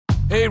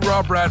Hey,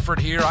 Rob Bradford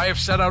here. I have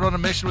set out on a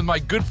mission with my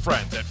good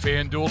friends at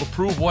FanDuel to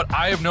prove what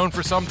I have known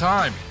for some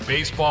time.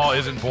 Baseball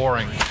isn't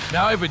boring.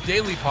 Now I have a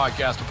daily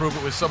podcast to prove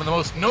it with some of the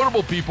most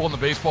notable people in the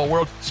baseball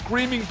world,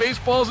 screaming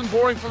baseball isn't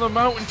boring from the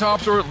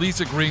mountaintops, or at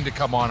least agreeing to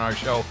come on our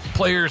show.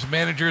 Players,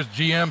 managers,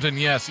 GMs, and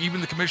yes, even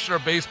the commissioner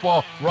of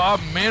baseball, Rob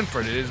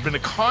Manfred. It has been a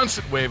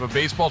constant wave of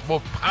baseball's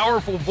most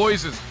powerful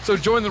voices. So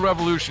join the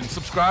revolution.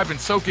 Subscribe and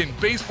soak in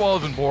Baseball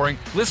Isn't Boring.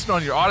 Listen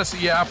on your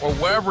Odyssey app or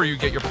wherever you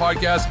get your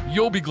podcasts.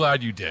 You'll be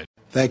glad you did.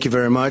 Thank you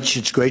very much.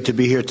 It's great to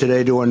be here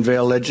today to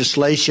unveil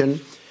legislation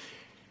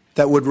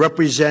that would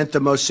represent the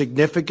most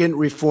significant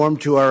reform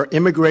to our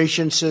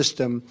immigration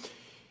system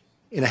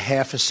in a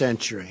half a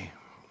century.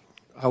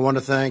 I want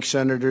to thank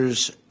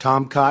Senators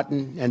Tom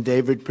Cotton and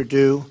David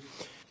Perdue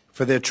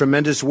for their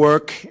tremendous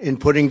work in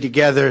putting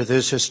together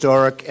this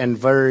historic and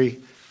very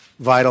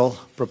vital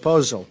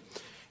proposal.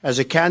 As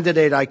a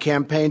candidate, I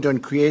campaigned on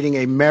creating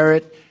a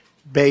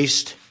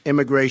merit-based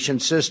immigration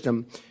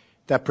system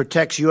that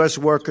protects U.S.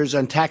 workers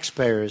and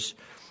taxpayers,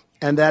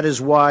 and that is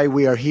why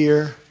we are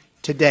here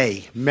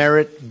today,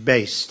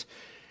 merit-based.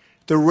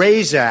 The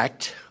RAISE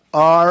Act,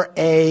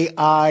 R-A-I-S-E,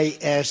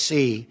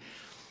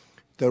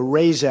 the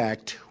RAISE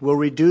Act will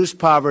reduce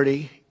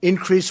poverty,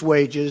 increase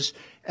wages,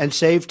 and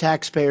save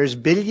taxpayers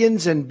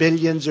billions and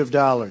billions of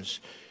dollars.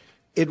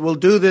 It will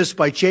do this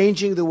by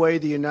changing the way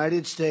the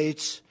United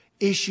States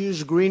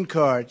issues green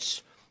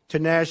cards to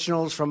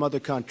nationals from other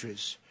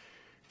countries.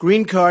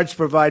 Green cards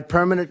provide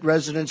permanent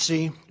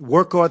residency,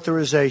 work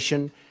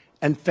authorization,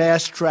 and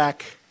fast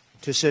track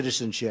to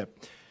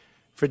citizenship.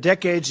 For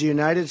decades, the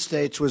United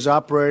States was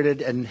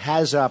operated and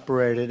has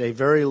operated a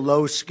very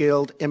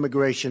low-skilled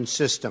immigration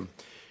system,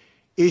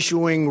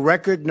 issuing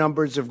record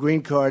numbers of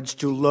green cards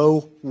to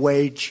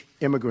low-wage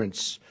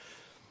immigrants.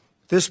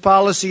 This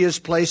policy has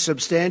placed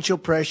substantial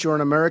pressure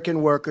on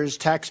American workers,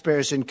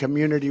 taxpayers, and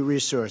community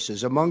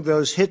resources. Among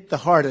those hit the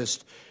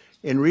hardest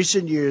in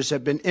recent years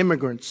have been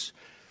immigrants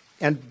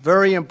and,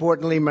 very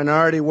importantly,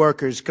 minority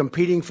workers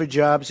competing for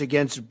jobs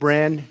against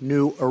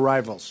brand-new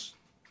arrivals.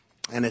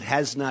 And it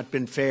has not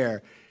been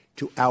fair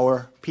to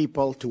our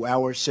people, to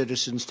our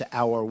citizens, to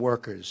our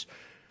workers.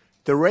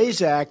 The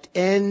RAISE Act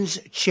ends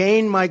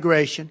chain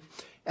migration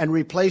and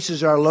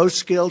replaces our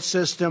low-skilled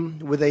system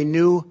with a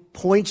new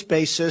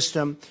points-based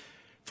system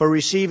for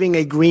receiving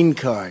a green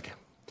card.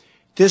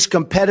 This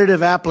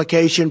competitive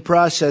application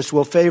process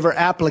will favor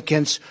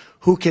applicants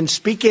who can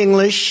speak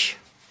English,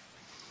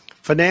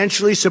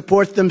 financially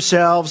support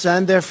themselves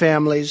and their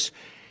families,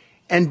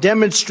 and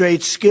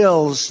demonstrate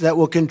skills that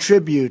will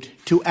contribute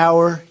to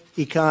our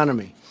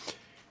economy.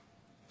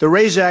 The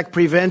RAISE Act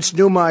prevents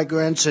new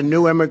migrants and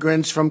new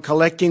immigrants from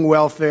collecting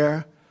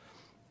welfare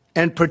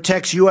and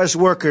protects U.S.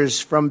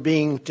 workers from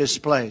being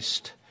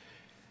displaced.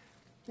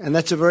 And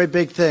that's a very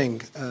big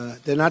thing.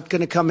 They're not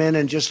going to come in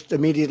and just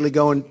immediately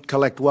go and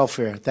collect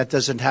welfare. That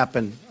doesn't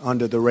happen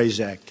under the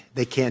RAISE Act.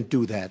 They can't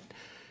do that.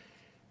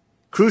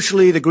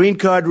 Crucially, the green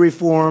card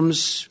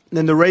reforms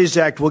in the RAISE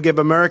Act will give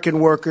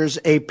American workers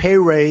a pay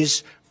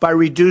raise by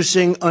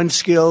reducing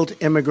unskilled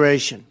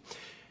immigration.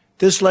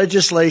 This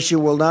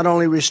legislation will not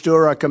only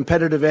restore our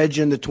competitive edge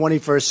in the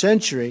 21st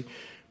century,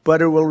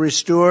 but it will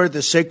restore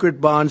the sacred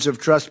bonds of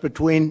trust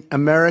between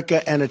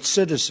America and its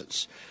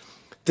citizens.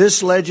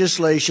 This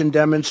legislation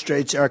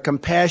demonstrates our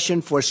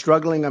compassion for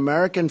struggling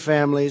American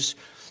families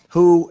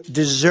who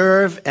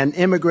deserve an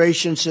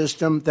immigration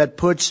system that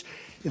puts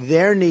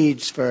their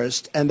needs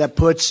first and that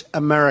puts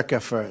America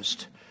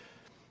first.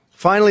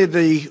 Finally,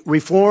 the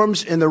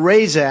reforms in the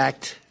RAISE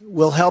Act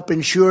will help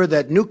ensure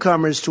that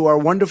newcomers to our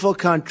wonderful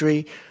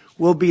country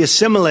will be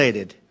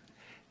assimilated,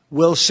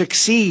 will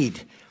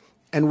succeed,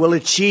 and will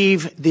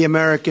achieve the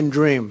American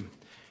dream.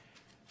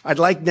 I'd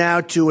like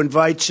now to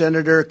invite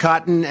Senator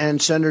Cotton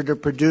and Senator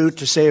Perdue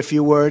to say a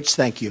few words.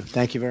 Thank you.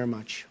 Thank you very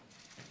much.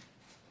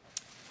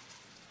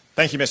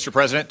 Thank you, Mr.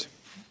 President.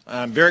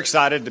 I'm very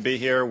excited to be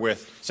here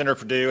with Senator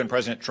Perdue and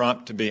President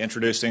Trump to be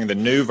introducing the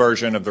new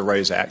version of the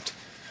RAISE Act.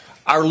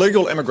 Our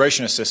legal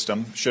immigration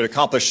system should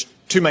accomplish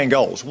two main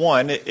goals.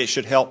 One, it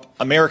should help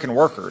American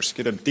workers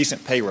get a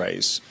decent pay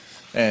raise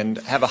and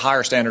have a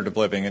higher standard of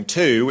living. And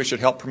two, it should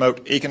help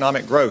promote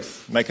economic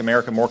growth, make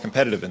America more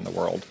competitive in the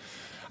world.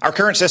 Our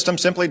current system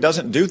simply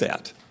doesn't do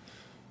that.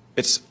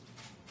 It's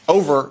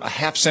over a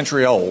half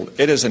century old.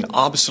 It is an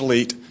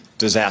obsolete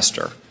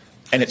disaster,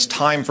 and it's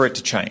time for it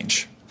to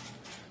change.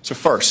 So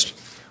first,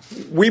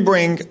 we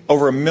bring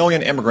over 1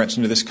 million immigrants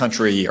into this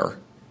country a year.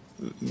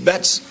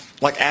 That's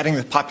like adding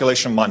the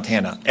population of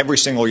Montana every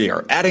single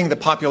year, adding the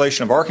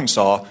population of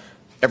Arkansas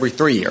every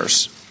 3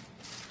 years.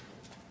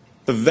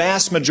 The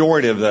vast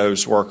majority of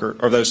those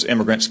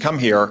immigrants come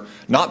here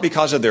not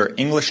because of their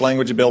English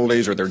language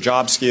abilities or their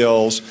job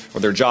skills or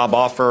their job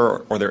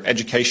offer or their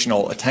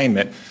educational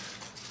attainment.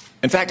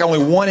 In fact, only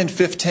one in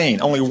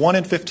 15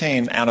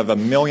 out of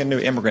 1 million new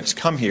immigrants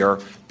come here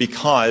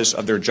because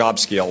of their job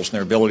skills and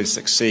their ability to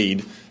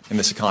succeed in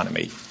this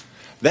economy.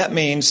 That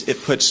means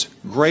it puts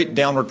great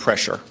downward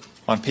pressure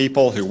on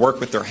people who work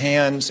with their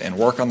hands and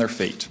work on their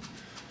feet.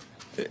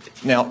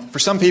 Now, for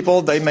some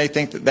people, they may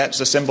think that that's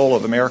a symbol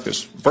of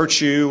America's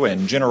virtue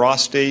and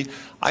generosity.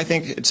 I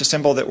think it's a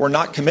symbol that we're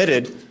not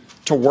committed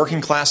to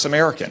working-class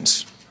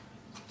Americans,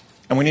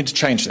 and we need to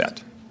change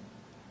that.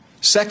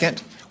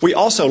 Second, we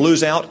also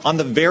lose out on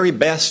the very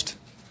best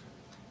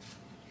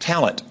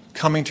talent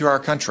coming to our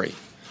country,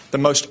 the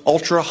most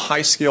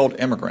ultra-high-skilled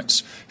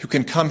immigrants who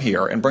can come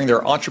here and bring their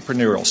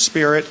entrepreneurial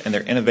spirit and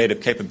their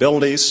innovative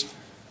capabilities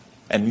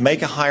and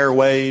make a higher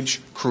wage,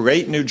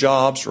 create new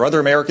jobs for other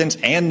Americans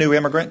and new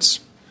immigrants,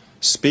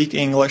 speak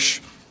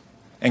English,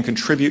 and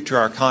contribute to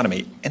our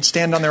economy, and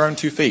stand on their own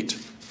 2 feet,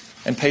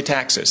 and pay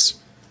taxes,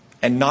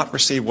 and not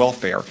receive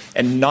welfare,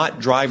 and not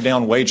drive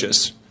down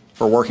wages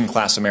for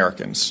working-class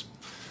Americans.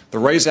 The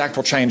RAISE Act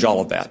will change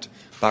all of that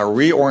by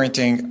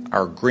reorienting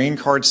our green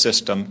card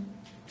system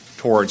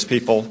towards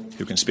people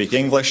who can speak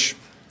English,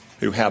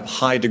 who have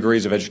high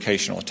degrees of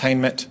educational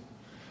attainment,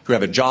 who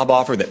have a job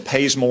offer that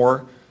pays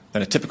more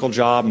than a typical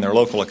job in their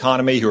local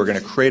economy, who are going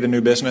to create a new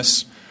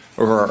business,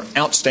 or who are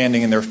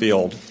outstanding in their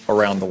field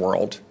around the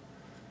world.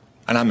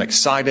 And I'm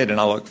excited, and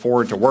I look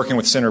forward to working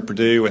with Senator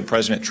Perdue and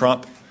President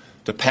Trump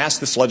to pass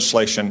this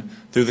legislation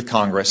through the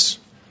Congress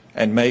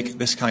and make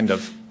this kind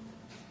of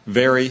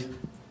very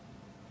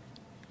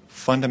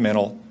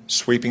fundamental,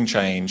 sweeping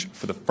change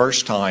for the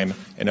first time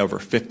in over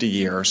 50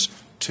 years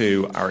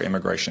to our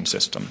immigration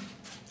system.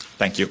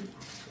 Thank you.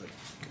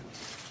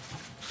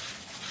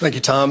 Thank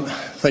you, Tom.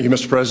 Thank you,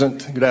 Mr.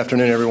 President. Good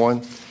afternoon,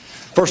 everyone.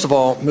 First of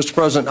all, Mr.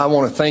 President, I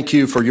want to thank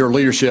you for your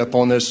leadership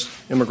on this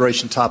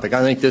immigration topic.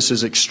 I think this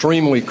is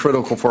extremely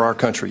critical for our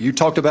country. You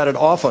talked about it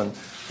often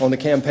on the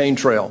campaign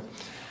trail.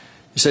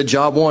 You said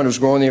job one was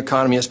growing the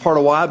economy. It's part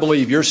of why I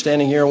believe you're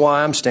standing here and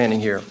why I'm standing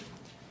here.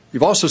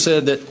 You've also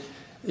said that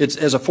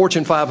as a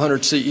Fortune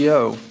 500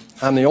 CEO,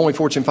 I'm the only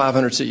Fortune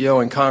 500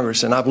 CEO in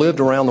Congress, and I've lived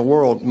around the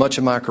world much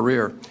of my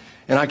career.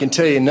 And I can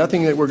tell you,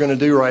 nothing that we're going to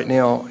do right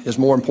now is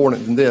more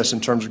important than this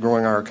in terms of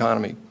growing our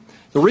economy.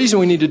 The reason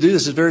we need to do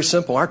this is very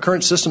simple. Our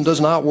current system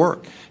does not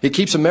work. It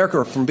keeps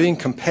America from being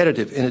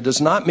competitive, and it does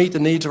not meet the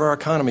needs of our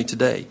economy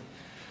today.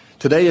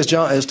 Today,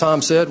 as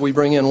Tom said, we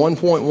bring in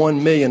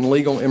 1.1 million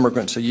legal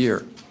immigrants a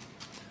year.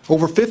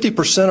 Over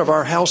 50% of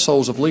our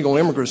households of legal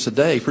immigrants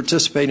today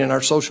participate in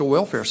our social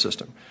welfare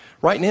system.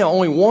 Right now,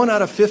 only 1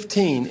 out of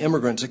 15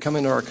 immigrants that come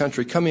into our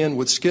country come in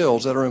with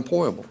skills that are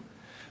employable.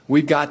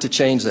 We've got to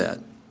change that.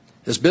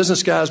 As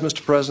business guys,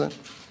 Mr. President,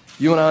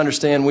 you and I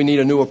understand we need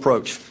a new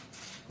approach.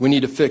 We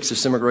need to fix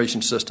this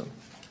immigration system.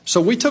 So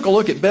we took a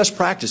look at best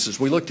practices.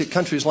 We looked at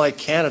countries like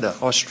Canada,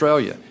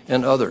 Australia,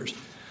 and others.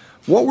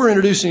 What we're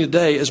introducing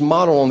today is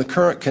modeled on the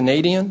current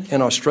Canadian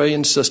and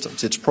Australian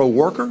systems. It's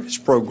pro-worker, it's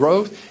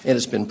pro-growth, and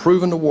it's been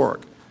proven to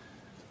work.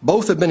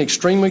 Both have been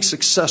extremely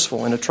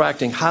successful in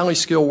attracting highly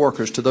skilled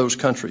workers to those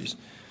countries.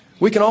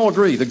 We can all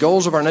agree the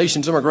goals of our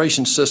nation's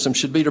immigration system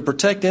should be to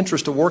protect the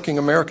interests of working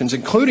Americans,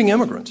 including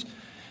immigrants,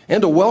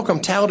 and to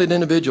welcome talented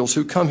individuals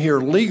who come here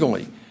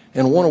legally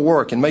and want to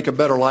work and make a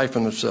better life for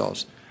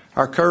themselves.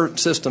 Our current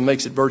system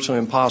makes it virtually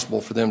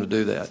impossible for them to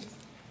do that.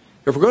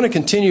 If we're going to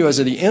continue as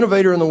the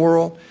innovator in the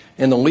world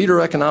and the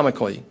leader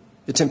economically,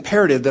 it's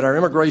imperative that our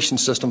immigration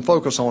system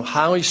focus on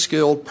highly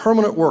skilled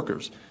permanent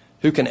workers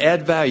who can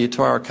add value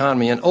to our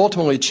economy and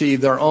ultimately achieve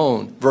their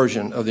own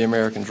version of the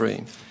American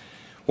dream.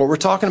 What we're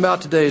talking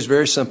about today is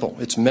very simple.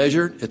 It's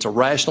measured. It's a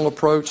rational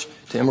approach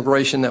to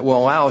immigration that will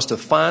allow us to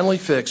finally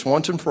fix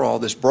once and for all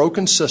this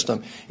broken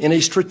system in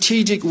a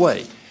strategic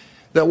way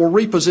that will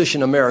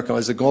reposition America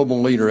as a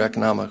global leader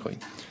economically.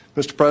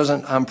 Mr.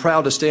 President, I'm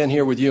proud to stand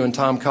here with you and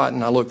Tom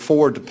Cotton. I look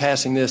forward to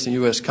passing this in the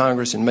U.S.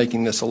 Congress and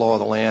making this a law of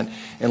the land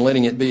and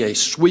letting it be a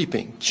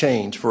sweeping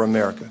change for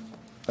America.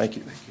 Thank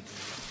you.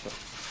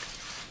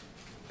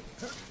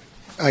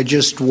 I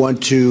just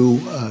want to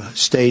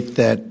state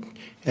that,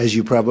 as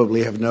you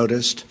probably have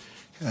noticed,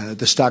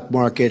 the stock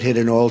market hit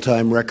an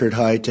all-time record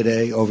high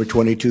today, over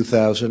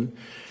 22,000.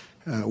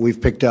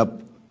 We've picked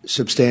up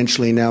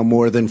substantially now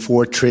more than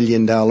 $4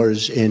 trillion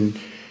in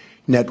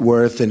net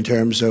worth in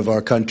terms of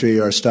our country,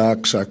 our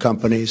stocks, our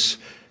companies.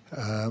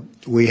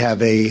 We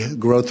have a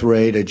growth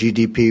rate, a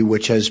GDP,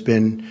 which has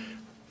been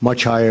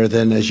much higher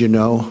than, as you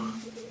know,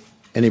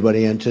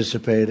 anybody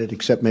anticipated,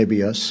 except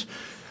maybe us.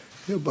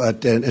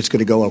 But it's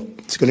going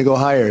to go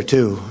higher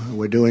too.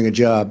 We're doing a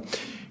job,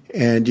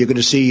 and you're going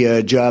to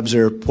see jobs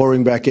are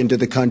pouring back into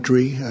the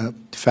country.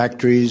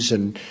 Factories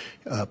and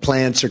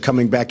plants are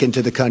coming back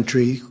into the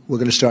country. We're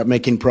going to start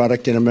making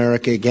product in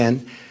America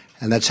again,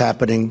 and that's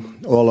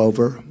happening all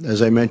over.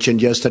 As I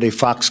mentioned yesterday,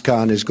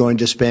 Foxconn is going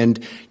to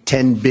spend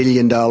 $10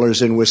 billion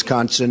in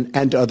Wisconsin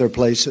and other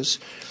places,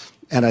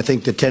 and I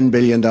think the $10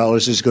 billion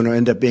is going to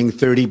end up being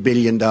 $30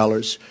 billion.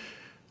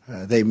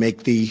 They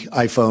make the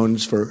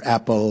iPhones for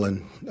Apple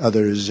and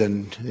others,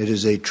 and it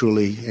is a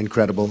truly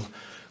incredible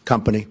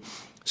company.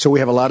 So we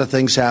have a lot of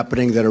things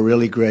happening that are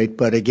really great.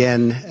 But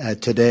again,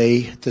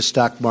 today, the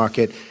stock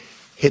market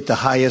hit the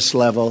highest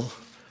level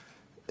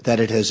that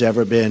it has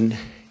ever been,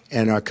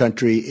 and our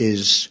country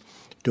is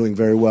doing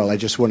very well. I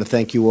just want to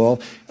thank you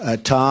all.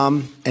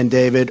 Tom and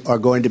David are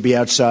going to be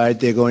outside.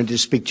 They're going to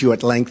speak to you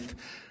at length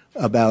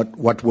about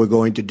what we're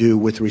going to do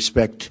with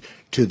respect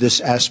to this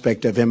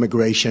aspect of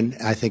immigration.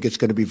 I think it's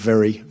going to be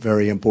very,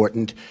 very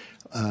important.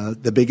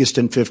 The biggest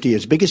in 50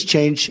 years, biggest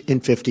change in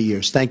 50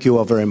 years. Thank you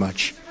all very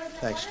much.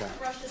 Thanks, Scott.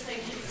 Russia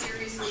sanctions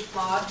seriously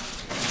flawed.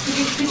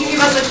 Could you give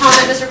us a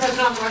comment, Mr.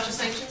 President, on the Russia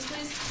sanctions,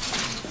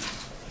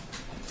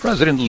 please?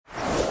 President.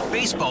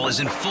 Baseball is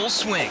in full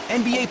swing.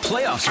 NBA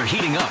playoffs are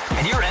heating up,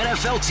 and your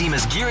NFL team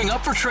is gearing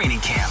up for training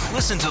camp.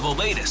 Listen to the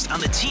latest on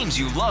the teams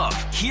you love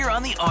here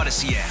on the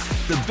Odyssey app.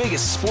 The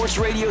biggest sports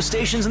radio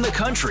stations in the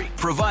country,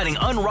 providing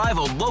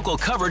unrivaled local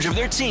coverage of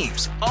their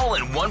teams, all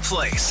in one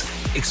place.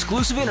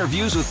 Exclusive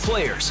interviews with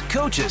players,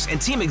 coaches,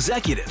 and team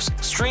executives,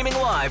 streaming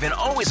live and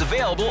always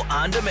available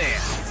on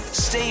demand.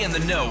 Stay in the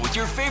know with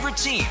your favorite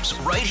teams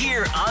right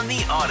here on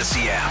the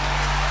Odyssey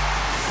app.